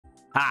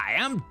Hi,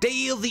 I'm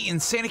Dale the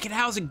Insanocate.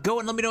 How's it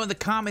going? Let me know in the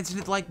comments and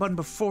hit the like button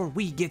before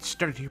we get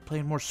started here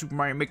playing more Super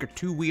Mario Maker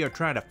 2. We are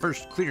trying to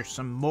first clear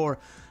some more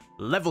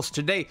levels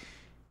today.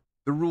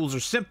 The rules are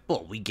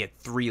simple. We get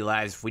 3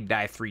 lives. If we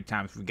die 3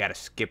 times, we gotta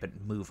skip it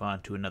and move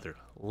on to another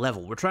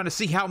level. We're trying to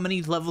see how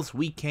many levels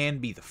we can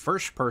be the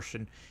first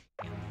person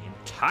in the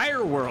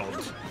entire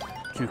world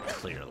to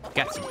clear. We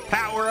got some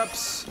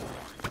power-ups.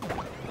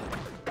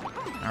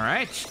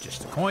 Alright,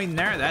 just a coin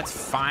there. That's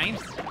fine.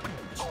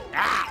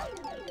 Ah!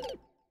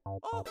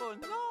 Oh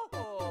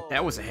no!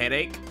 That was a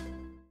headache.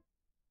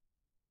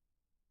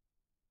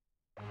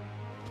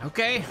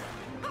 Okay.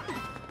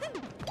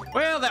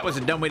 Well, that was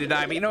a dumb way to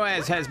die, but you know,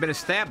 as has been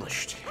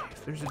established,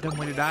 if there's a dumb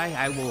way to die,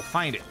 I will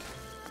find it.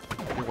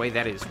 Either way,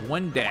 that is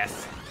 1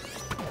 death.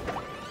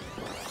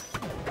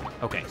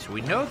 Okay, so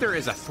we know there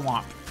is a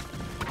thwomp.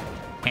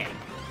 Hey.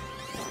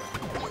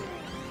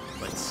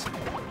 Let's see.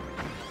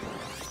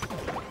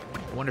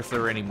 I wonder if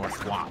there are any more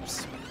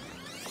thwomps.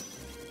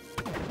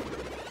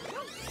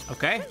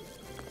 Okay.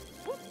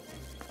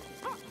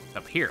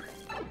 Up here,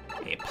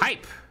 a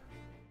pipe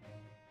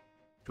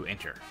to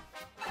enter.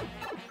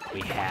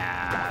 We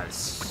have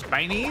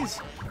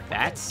spinies.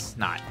 That's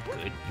not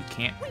good. You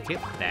can't hit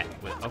that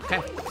with. Okay.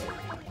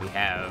 We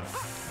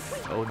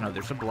have. Oh no,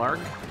 there's a blarg.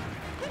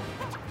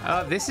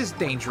 This is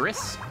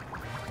dangerous.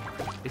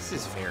 This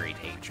is very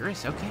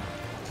dangerous. Okay.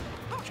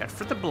 Watch out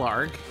for the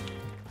blarg.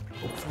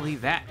 Hopefully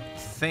that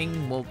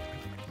thing will.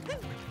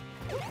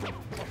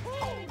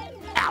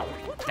 Ow!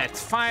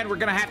 That's fine. We're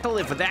gonna have to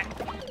live with that.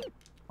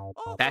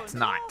 That's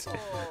not.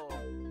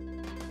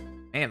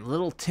 Man,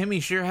 little Timmy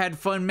sure had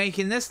fun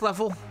making this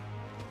level.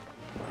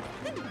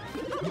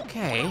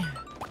 Okay.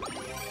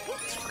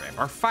 Let's grab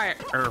our fire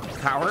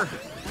power.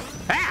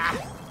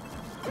 Ah!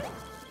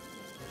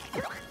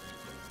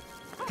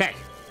 Okay.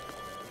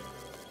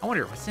 I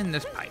wonder what's in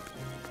this pipe.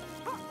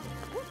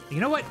 You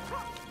know what?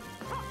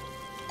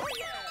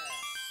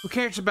 Who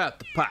cares about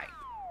the pipe?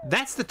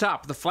 That's the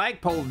top of the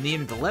flagpole in the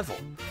end of the level.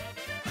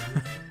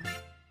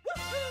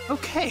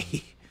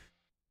 Okay.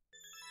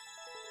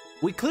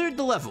 We cleared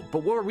the level,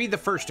 but were we the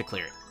first to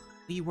clear it?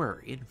 We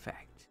were, in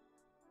fact,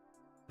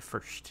 the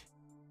first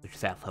to clear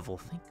that level,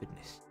 thank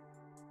goodness.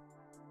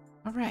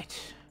 All right.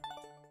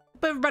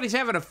 Hope everybody's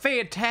having a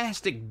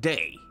fantastic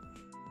day.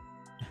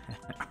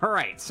 All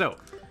right, so,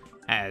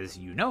 as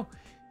you know,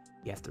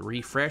 you have to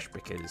refresh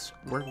because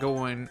we're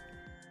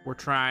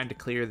trying to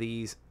clear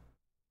these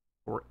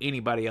or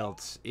anybody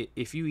else.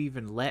 If you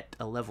even let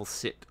a level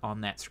sit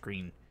on that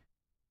screen,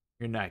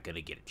 you're not going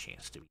to get a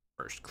chance to be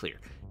first clear.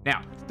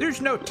 Now,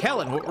 there's no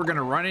telling what we're going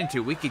to run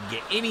into. We could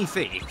get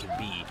anything. It could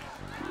be,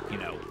 you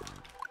know,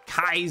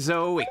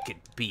 Kaizo. It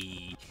could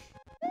be...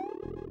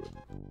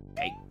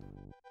 Okay. I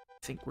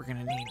think we're going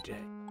to need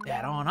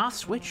that on-off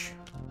switch.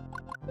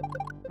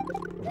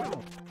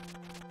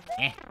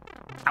 Eh.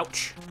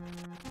 Ouch.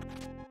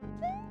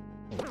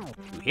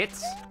 2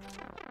 hits.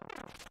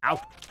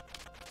 Ow.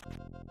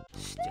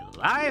 Still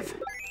alive.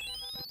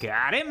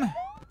 Got him.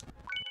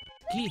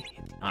 Key.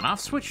 Hit the on-off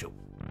switch.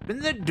 Open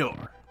the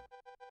door.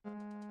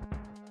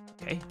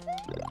 Okay.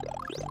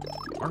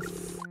 More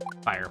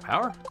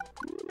firepower.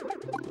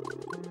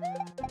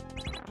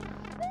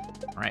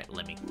 Alright,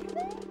 let me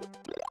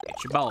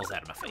get your balls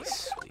out of my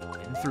face. We've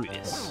been through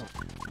this.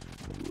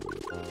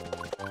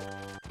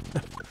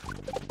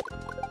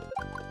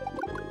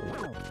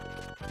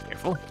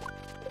 Careful.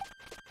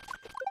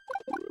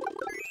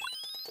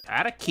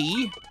 Got a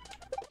key.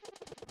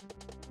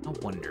 I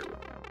wonder.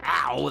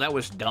 Ow, that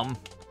was dumb.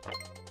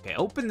 Okay,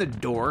 open the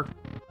door.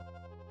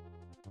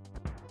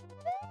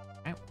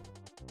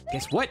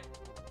 Guess what?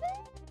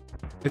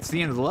 It's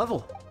the end of the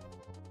level.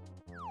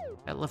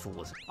 That level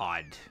was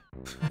odd.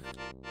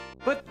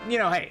 But, you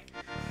know, hey.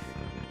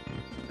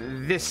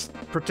 This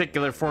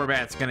particular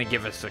format's gonna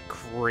give us a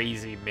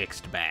crazy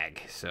mixed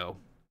bag, so...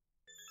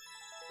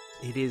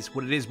 It is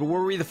what it is, but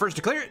were we the first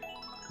to clear it?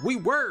 We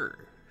were!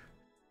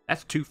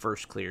 That's 2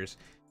 first clears.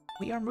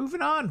 We are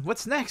moving on.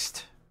 What's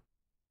next?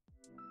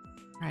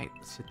 Alright,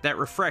 let's hit that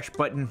refresh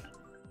button.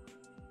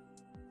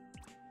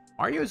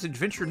 Mario's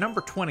Adventure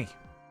number 20.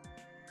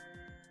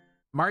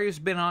 Mario's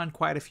been on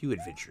quite a few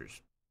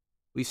adventures.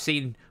 We've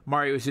seen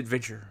Mario's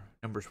Adventure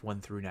numbers 1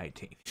 through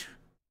 19.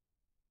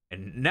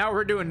 And now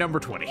we're doing number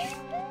 20.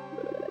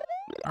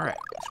 Alright,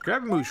 let's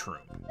grab a mushroom.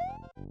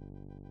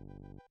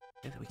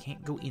 We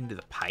can't go into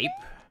the pipe.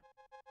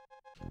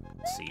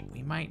 Let's see,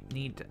 we might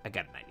need to... I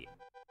got an idea.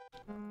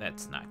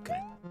 That's not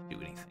gonna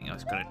do anything. I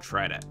was gonna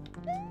try to...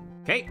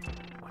 Okay,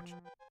 watch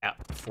out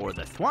for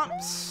the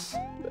thwomps.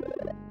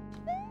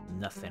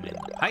 Nothing in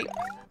the pipe.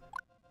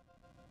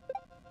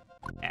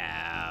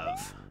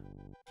 Have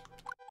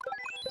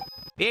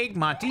big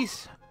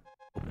Monties.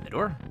 Open the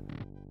door.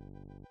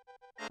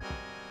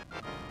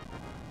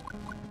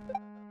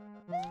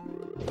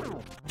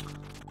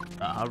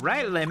 All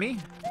right, Lemmy.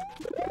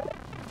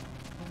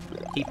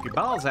 Keep your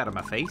balls out of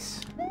my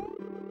face.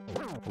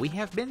 We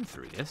have been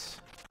through this.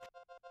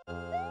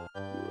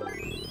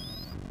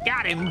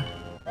 Got him.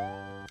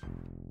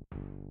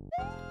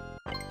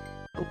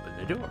 Open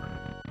the door.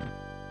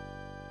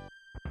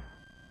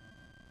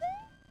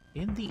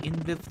 in the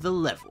end of the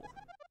level.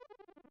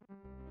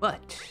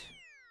 But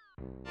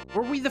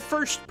were we the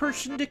first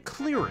person to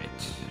clear it?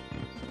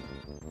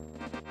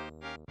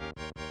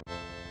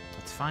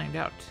 Let's find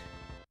out.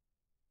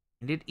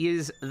 And it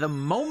is the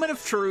moment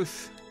of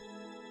truth.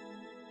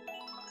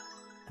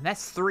 And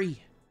that's 3.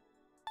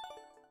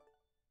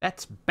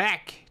 That's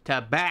back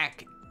to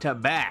back to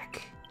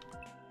back.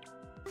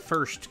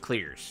 First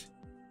clears.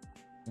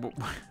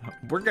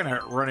 We're gonna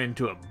run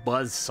into a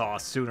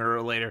buzzsaw sooner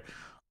or later.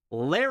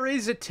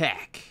 Larry's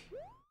attack.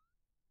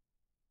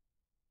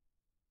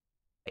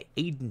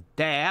 Aiden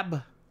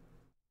Dab.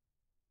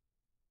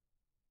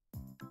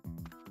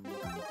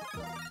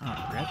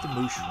 Grab the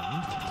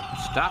mushroom.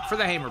 Stop for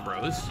the Hammer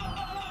Bros.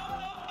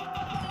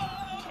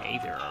 Okay,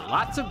 there are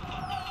lots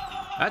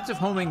of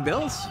homing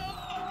bills.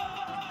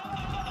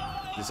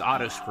 This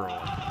auto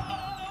scrolling.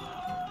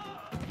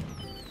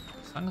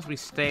 As long as we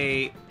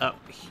stay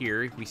up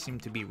here, we seem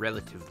to be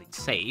relatively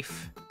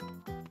safe.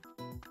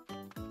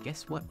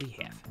 Guess what we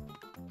have?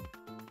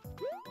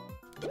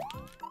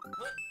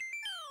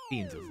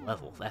 Beans of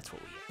level, that's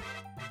what we have.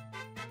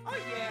 Oh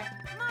yeah,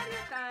 Mario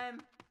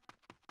time.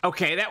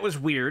 Okay, that was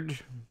weird.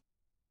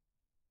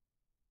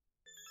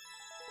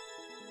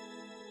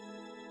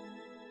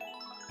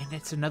 And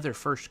it's another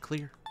first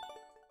clear.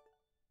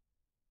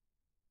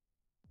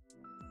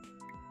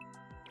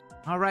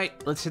 All right,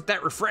 let's hit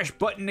that refresh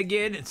button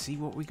again and see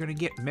what we're gonna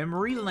get.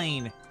 Memory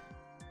Lane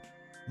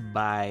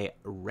by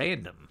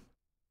Random.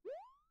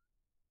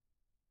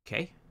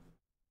 Okay.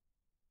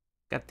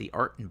 Got the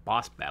art and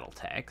boss battle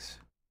tags.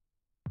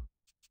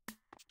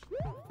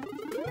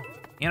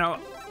 You know,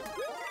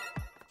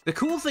 the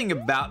cool thing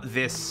about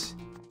this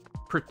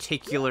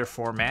particular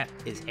format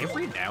is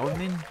every now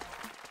and then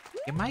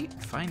you might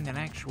find an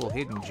actual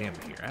hidden gem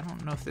here. I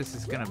don't know if this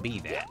is gonna be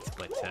that,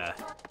 but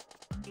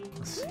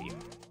let's see.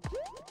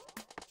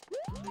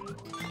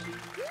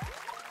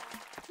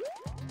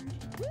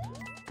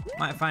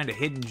 Might find a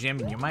hidden gem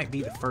and you might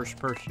be the first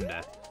person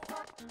to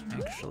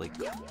actually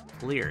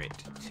clear it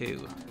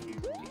too.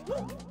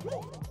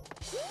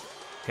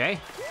 Okay.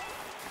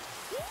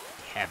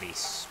 Have a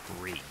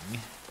spring.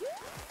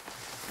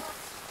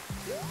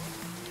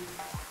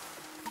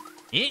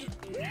 In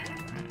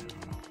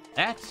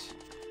that.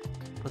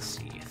 Let's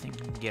see. I think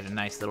we can get a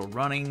nice little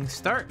running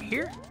start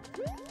here.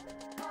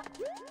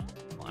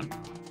 One.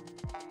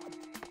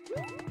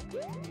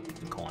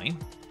 The coin.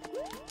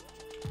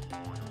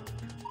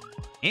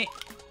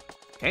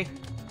 Okay.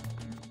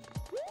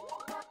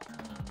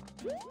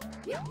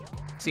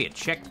 See a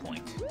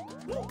checkpoint.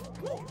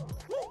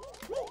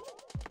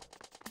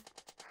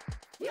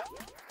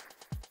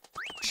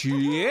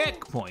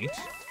 Checkpoint.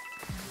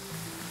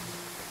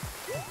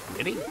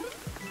 Ready?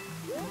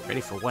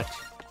 Ready for what?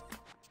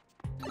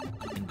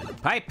 Into the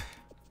pipe.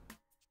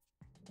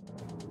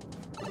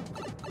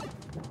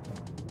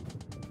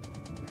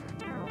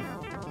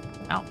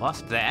 Oh,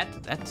 lost that.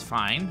 That's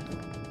fine.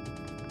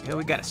 Okay,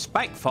 we got a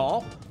spike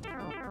fall.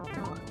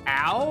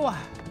 Ow. All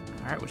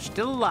right, we're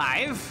still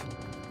alive.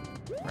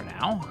 For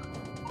now.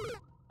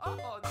 Oh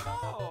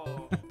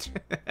no.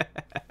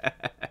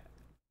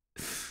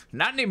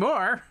 Not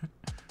anymore.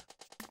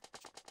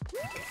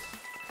 Okay.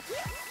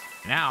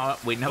 Now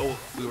we know what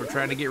we were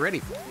trying to get ready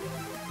for.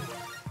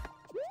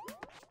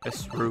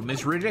 This room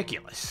is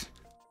ridiculous.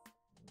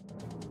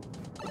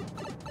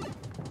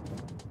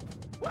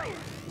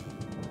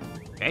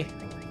 Okay.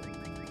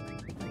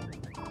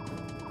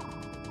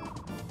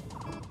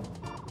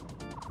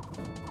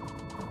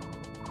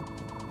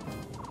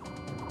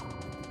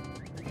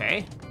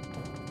 Okay.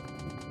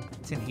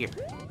 What's in here?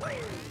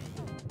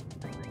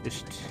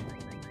 Just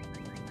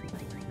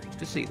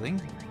a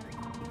ceiling.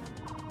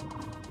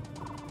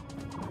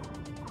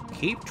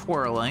 Keep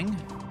twirling.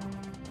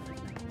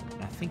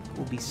 I think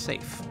we'll be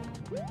safe.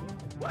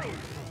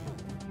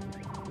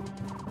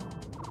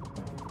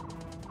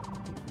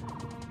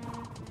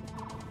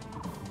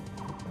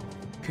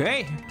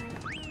 Okay.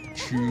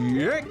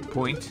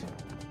 Checkpoint.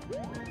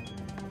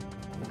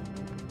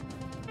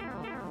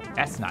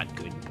 That's not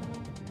good.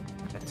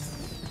 That's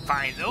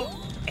fine though.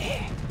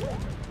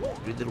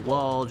 Do the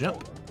wall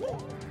jump.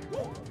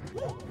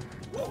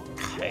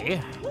 Okay.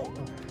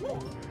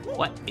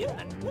 What in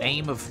the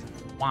name of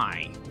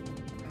why?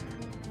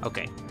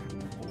 Okay.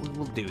 What we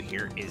will do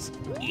here is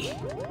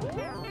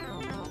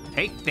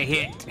take the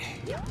hit.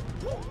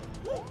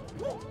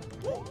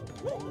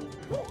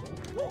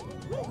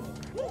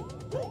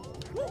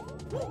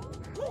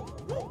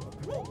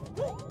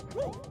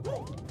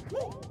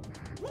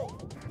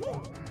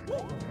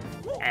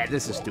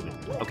 This is stupid.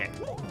 Okay.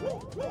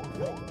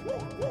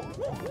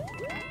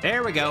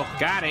 There we go.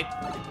 Got it.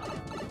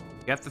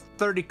 Got the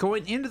 30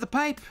 coin into the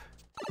pipe.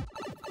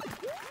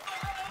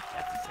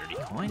 Got the 30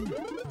 coin.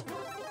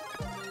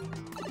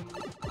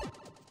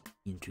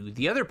 Into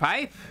the other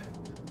pipe.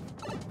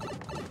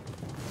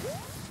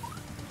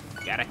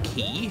 Got a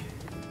key.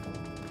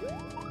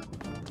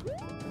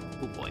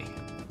 Oh boy.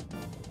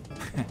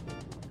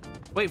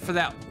 Wait for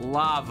that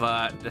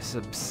lava to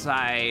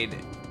subside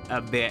a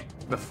bit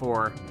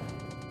before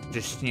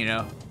just, you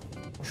know,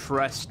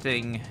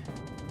 trusting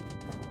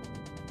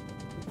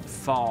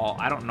fall.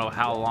 I don't know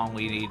how long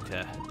we need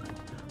to...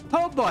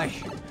 Oh boy!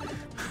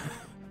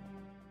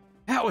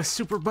 That was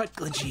super butt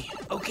glitchy.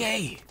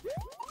 Okay.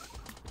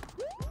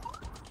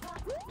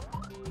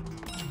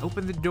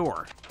 Open the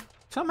door.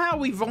 Somehow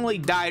we've only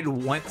died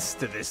once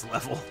to this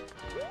level.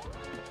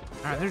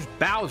 Alright, there's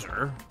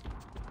Bowser.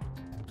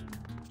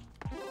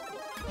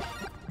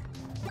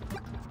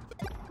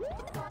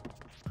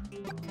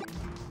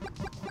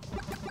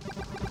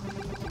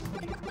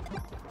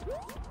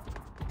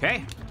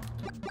 Okay.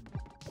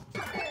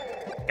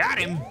 Got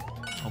him.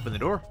 Open the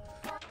door.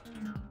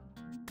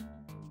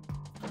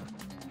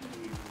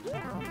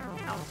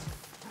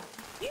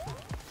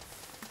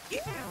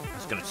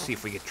 Just gonna see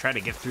if we can try to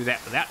get through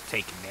that without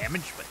taking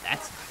damage, but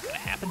that's not gonna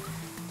happen.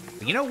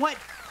 But you know what?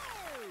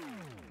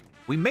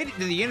 We made it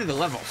to the end of the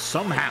level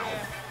somehow.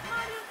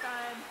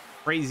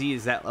 Crazy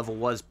as that level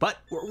was, but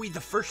were we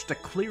the first to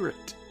clear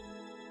it?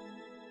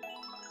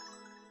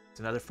 It's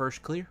another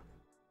first clear.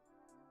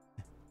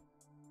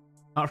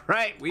 All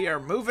right, we are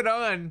moving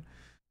on.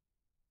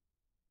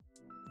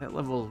 That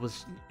level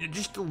was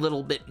just a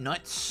little bit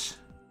nuts.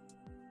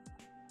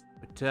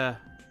 But,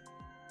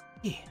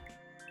 yeah.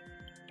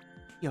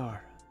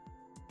 Yar.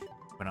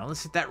 But now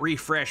let's hit that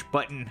refresh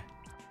button.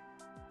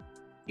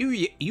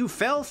 You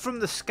fell from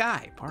the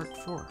sky, part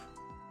 4.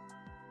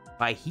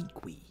 By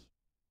Hiqui.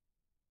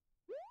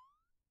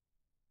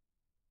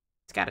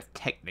 It's got a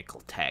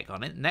technical tag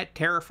on it, and that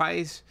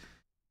terrifies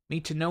me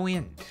to no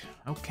end.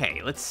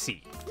 Okay, let's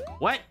see.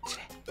 What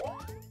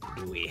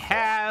do we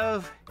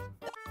have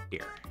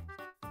here?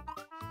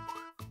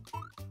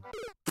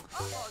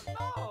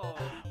 Oh,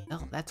 no.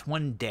 Well, that's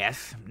one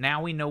death.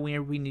 Now we know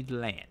where we need to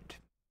land.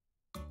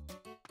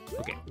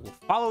 Okay, we'll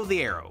follow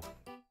the arrow.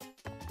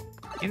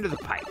 Into the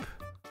pipe.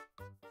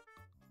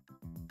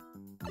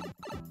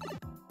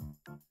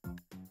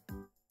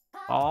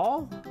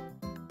 Fall?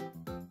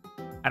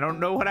 I don't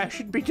know what I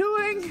should be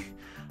doing.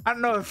 I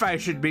don't know if I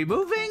should be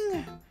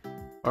moving,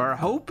 or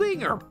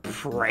hoping, or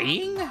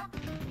praying.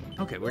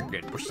 Okay, we're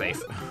good. We're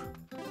safe.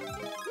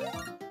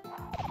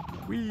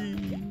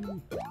 Whee!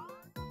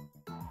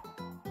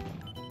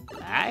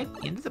 Slide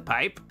into the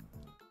pipe.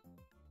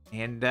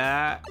 And,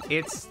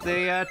 it's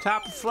the,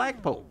 top of the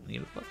flagpole. Oh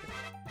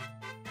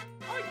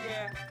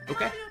yeah.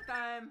 Okay. Mario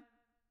time.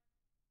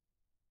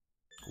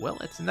 Well,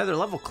 it's another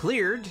level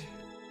cleared.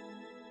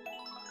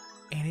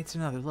 And it's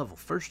another level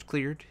first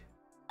cleared.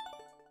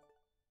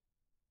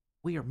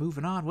 We are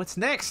moving on. What's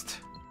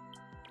next?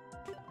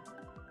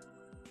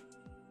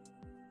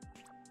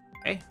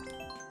 Okay.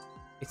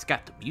 It's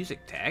got the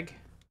music tag,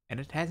 and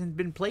it hasn't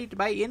been played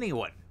by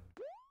anyone.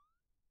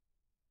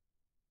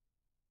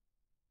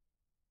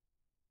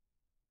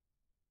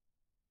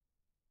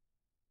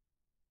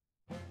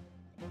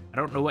 I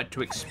don't know what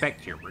to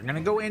expect here. We're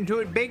gonna go into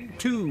it big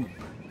tube.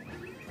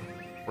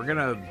 We're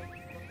gonna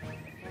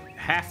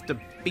have to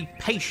be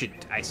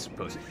patient, I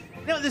suppose.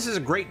 You know, this is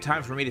a great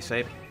time for me to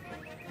say,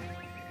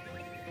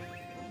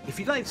 if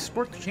you'd like to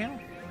support the channel,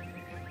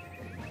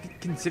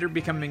 consider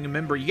becoming a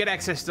member. You get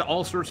access to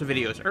all sorts of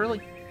videos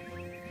early.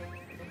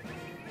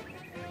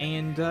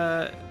 And,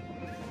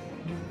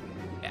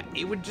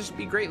 it would just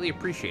be greatly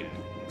appreciated.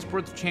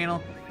 Support the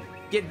channel.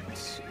 Get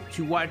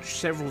to watch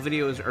several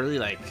videos early,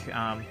 like,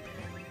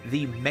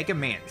 the Mega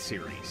Man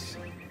series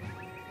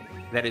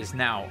that is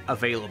now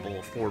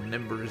available for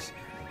members.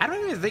 I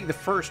don't even think the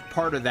first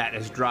part of that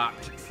has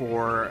dropped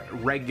for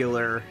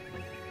regular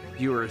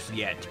viewers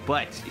yet,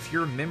 but if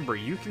you're a member,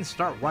 you can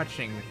start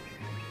watching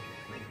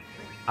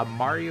a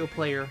Mario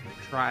player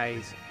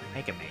tries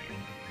Mega Man.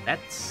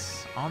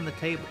 That's on the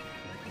table.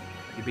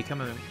 You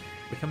become a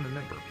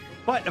member.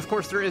 But of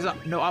course, there is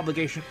no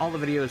obligation. All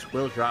the videos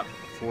will drop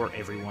for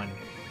everyone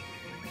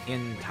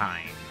in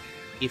time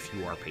if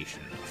you are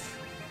patient enough.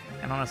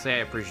 And honestly, I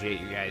appreciate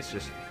you guys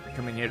just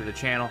coming here to the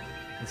channel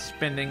and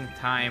spending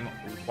time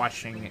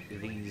watching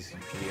these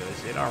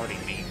videos. It already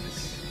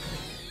means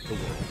the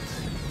world.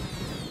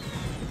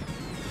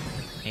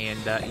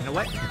 And you know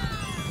what?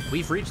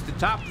 We've reached the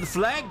top of the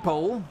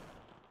flagpole.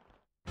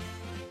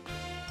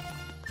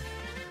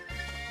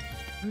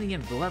 And the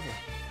end of the level.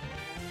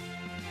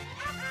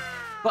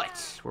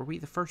 But were we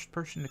the first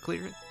person to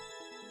clear it?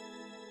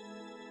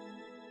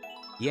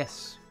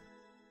 Yes.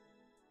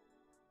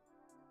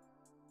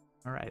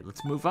 All right,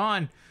 let's move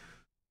on.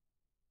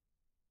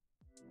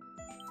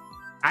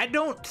 I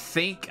don't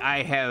think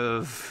I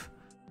have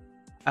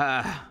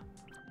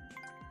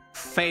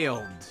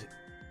failed.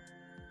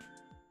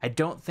 I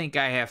don't think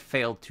I have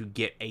failed to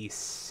get a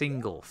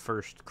single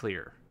first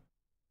clear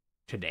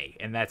today,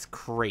 and that's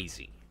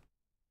crazy.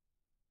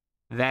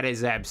 That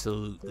is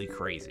absolutely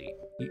crazy.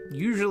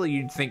 Usually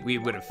you'd think we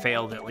would have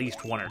failed at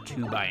least 1 or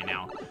 2 by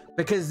now,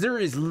 because there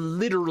is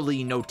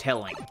literally no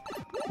telling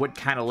what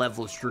kind of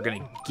levels you're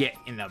gonna get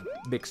in a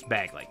mixed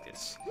bag like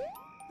this.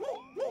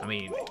 I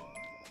mean,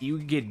 you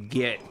could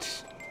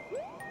get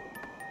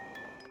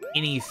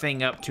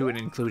anything up to and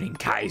including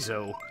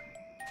Kaizo,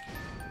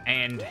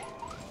 and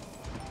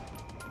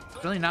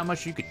really not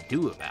much you could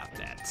do about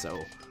that,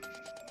 so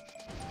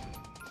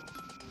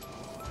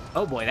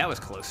Oh boy, that was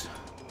close.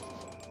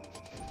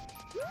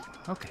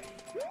 Okay.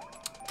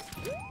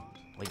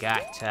 We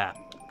got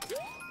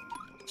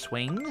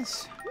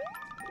swings.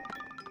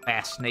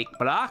 Fast snake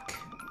block.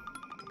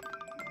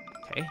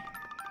 Okay.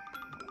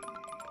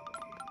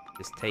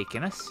 Just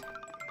taking us.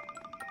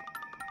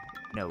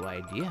 No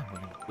idea. We're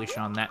gonna wish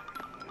on that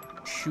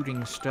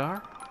shooting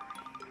star.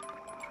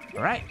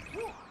 Alright.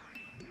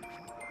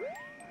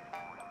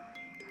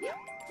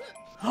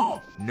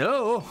 Oh,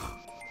 no!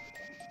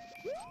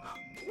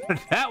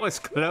 That was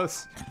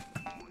close.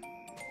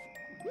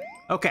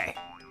 Okay.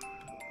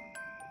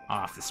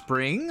 Off the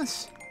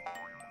springs.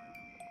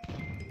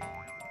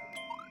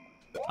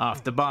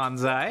 Off the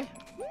bonsai.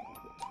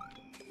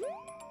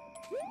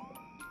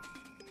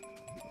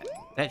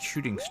 That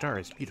shooting star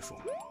is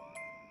beautiful.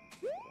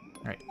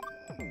 Alright.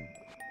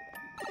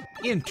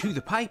 Into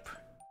the pipe.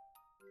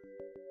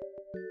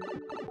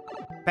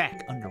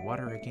 Back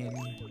underwater again.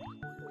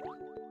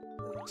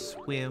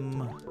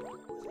 Swim.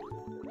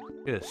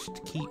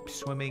 Just keep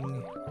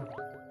swimming.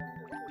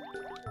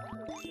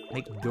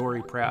 Make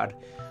Dory proud.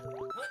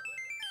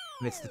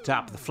 And it's the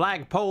top of the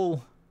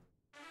flagpole.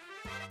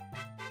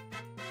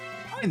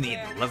 In the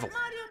end of the level.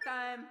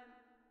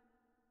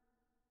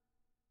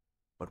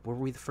 But were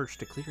we the first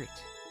to clear it?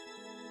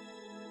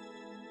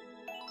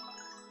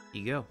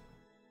 Here you go.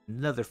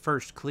 Another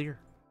first clear.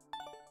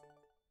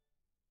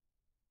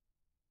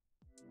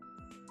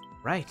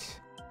 Right.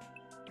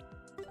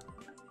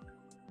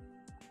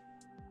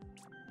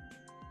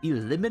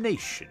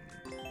 Elimination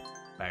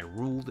by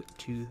ruled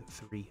 2,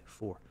 3,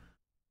 4.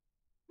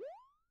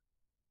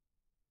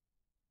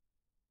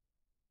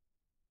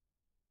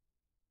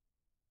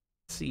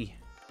 Let's see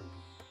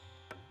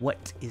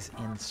what is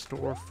in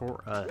store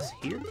for us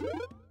here.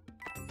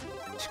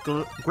 Let's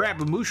go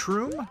grab a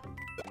mushroom.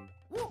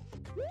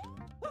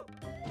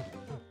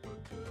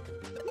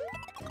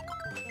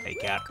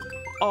 Take out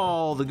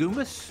all the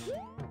Goombas.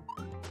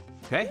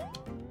 Okay.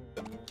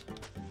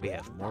 We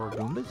have more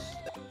Goombas.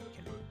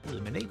 Can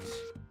eliminate.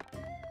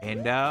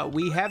 And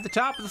we have the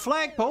top of the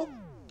flagpole.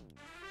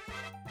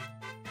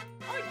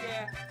 Oh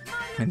yeah.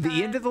 And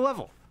the end of the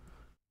level.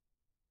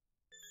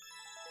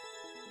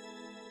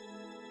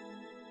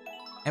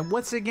 And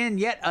once again,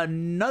 yet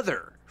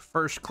another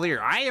first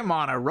clear. I am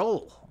on a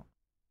roll.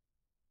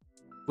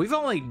 We've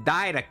only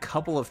died a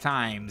couple of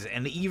times,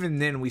 and even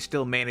then we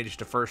still managed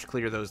to first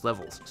clear those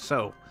levels.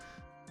 So,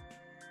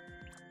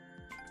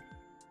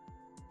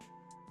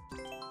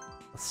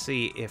 let's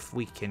see if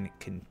we can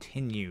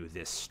continue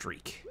this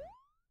streak.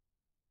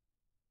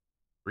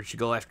 Reach the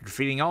goal after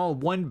defeating all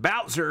one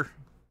Bowser.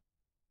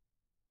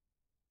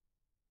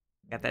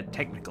 Got that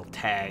technical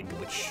tag,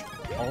 which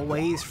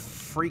always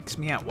freaks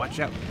me out. Watch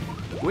out.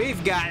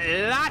 We've got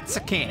lots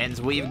of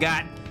cannons. We've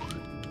got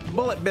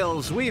bullet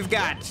bills. We've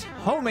got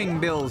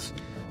homing bills.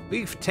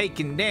 We've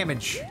taken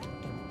damage.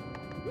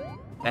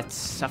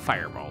 That's a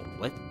fireball.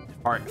 What?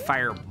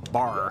 Fire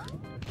bar.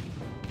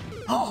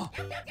 Oh,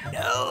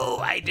 no.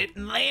 I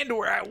didn't land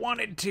where I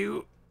wanted to.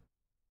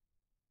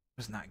 It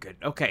was not good.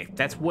 Okay,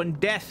 that's one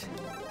death.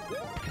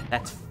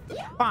 That's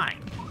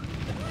fine.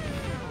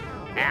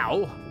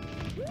 Ow.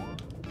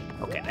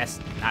 Okay, that's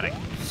not a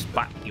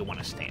spot you want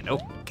to stand.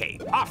 Okay,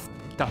 off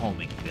the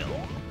homing bill.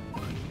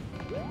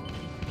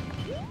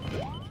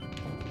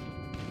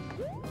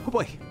 Oh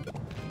boy.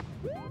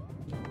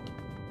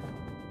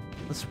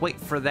 Let's wait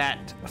for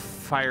that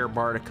fire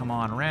bar to come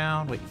on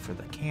around. Wait for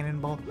the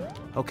cannonball.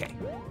 Okay.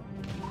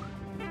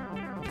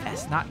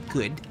 That's not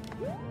good.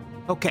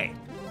 Okay.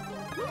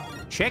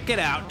 Check it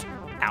out.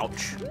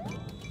 Ouch.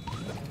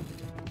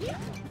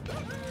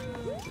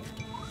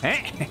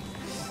 Hey.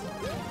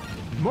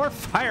 More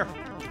fire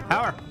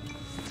power.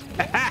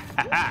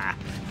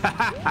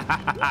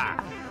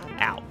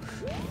 Ow.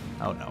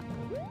 Oh no.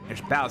 There's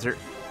Bowser.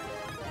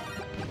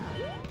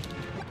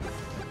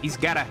 He's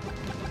got a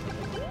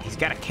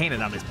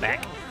cannon on his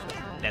back.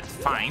 That's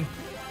fine.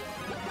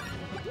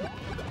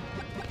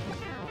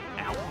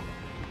 Ow.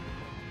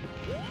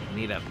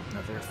 We need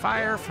another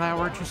fire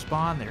flower to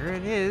spawn. There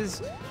it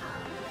is.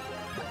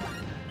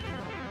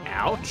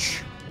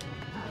 Ouch.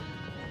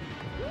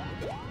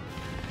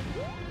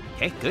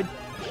 Okay, good.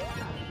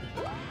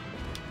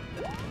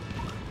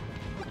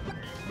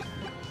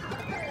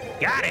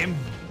 Got him!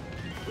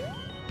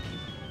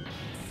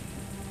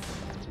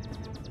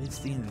 It's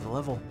the end of the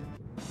level.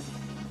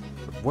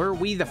 Were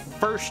we the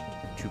first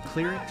to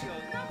clear it?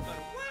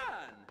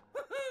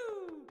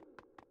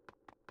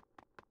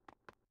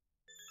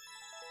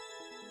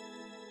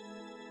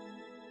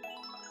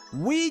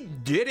 We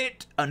did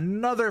it!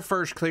 Another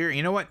first clear.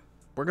 You know what?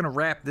 We're gonna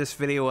wrap this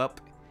video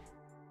up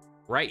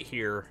right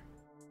here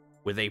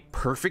with a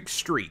perfect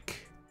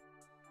streak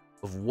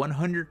of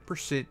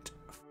 100%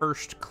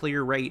 first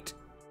clear rate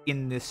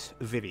in this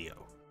video.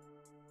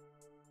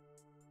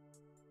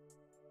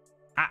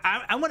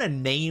 I'm gonna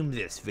name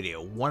this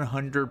video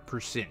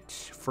 100%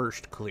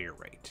 first clear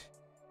rate.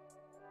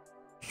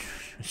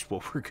 That's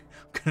what we're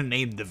gonna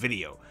name the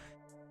video.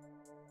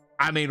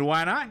 I mean,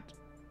 why not?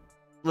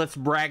 Let's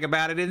brag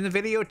about it in the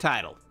video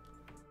title.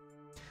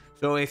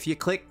 So if you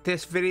click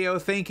this video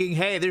thinking,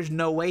 hey, there's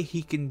no way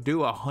he can do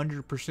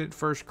 100%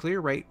 first clear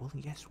rate, well,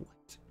 guess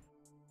what?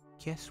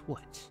 Guess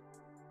what?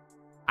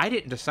 I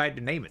didn't decide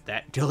to name it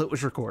that until it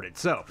was recorded.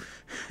 So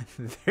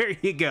there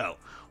you go.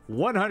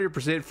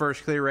 100%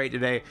 first clear rate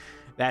today.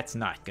 That's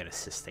not going to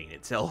sustain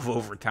itself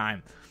over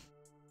time.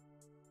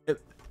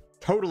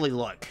 Totally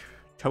luck.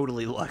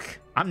 Totally luck.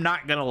 I'm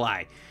not going to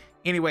lie.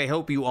 Anyway,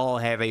 hope you all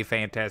have a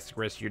fantastic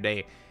rest of your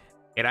day.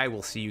 And I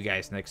will see you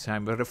guys next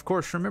time. But of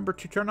course, remember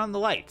to turn on the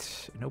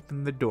lights and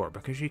open the door,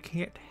 because you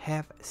can't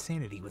have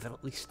sanity without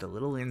at least a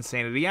little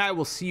insanity. I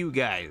will see you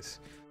guys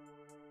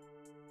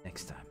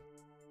next time.